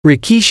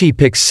Rikishi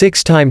picks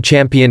six-time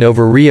champion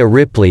over Rhea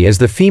Ripley as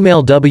the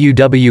female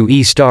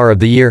WWE Star of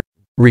the Year.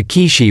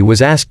 Rikishi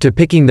was asked to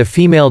picking the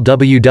female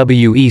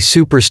WWE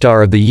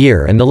Superstar of the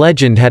Year, and the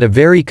legend had a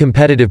very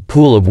competitive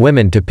pool of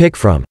women to pick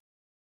from.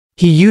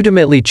 He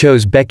ultimately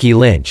chose Becky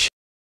Lynch.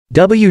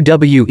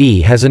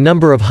 WWE has a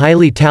number of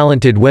highly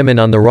talented women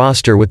on the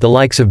roster, with the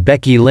likes of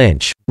Becky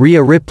Lynch,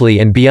 Rhea Ripley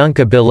and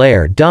Bianca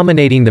Belair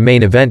dominating the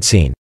main event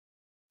scene.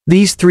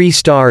 These three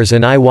stars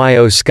and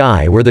IYO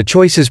SKY were the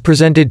choices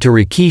presented to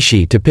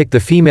Rikishi to pick the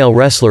female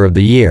wrestler of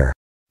the year.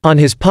 On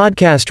his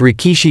podcast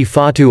Rikishi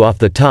Fatu Off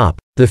the Top,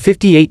 the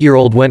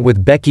 58-year-old went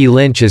with Becky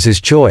Lynch as his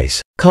choice,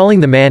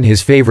 calling the man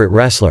his favorite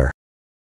wrestler.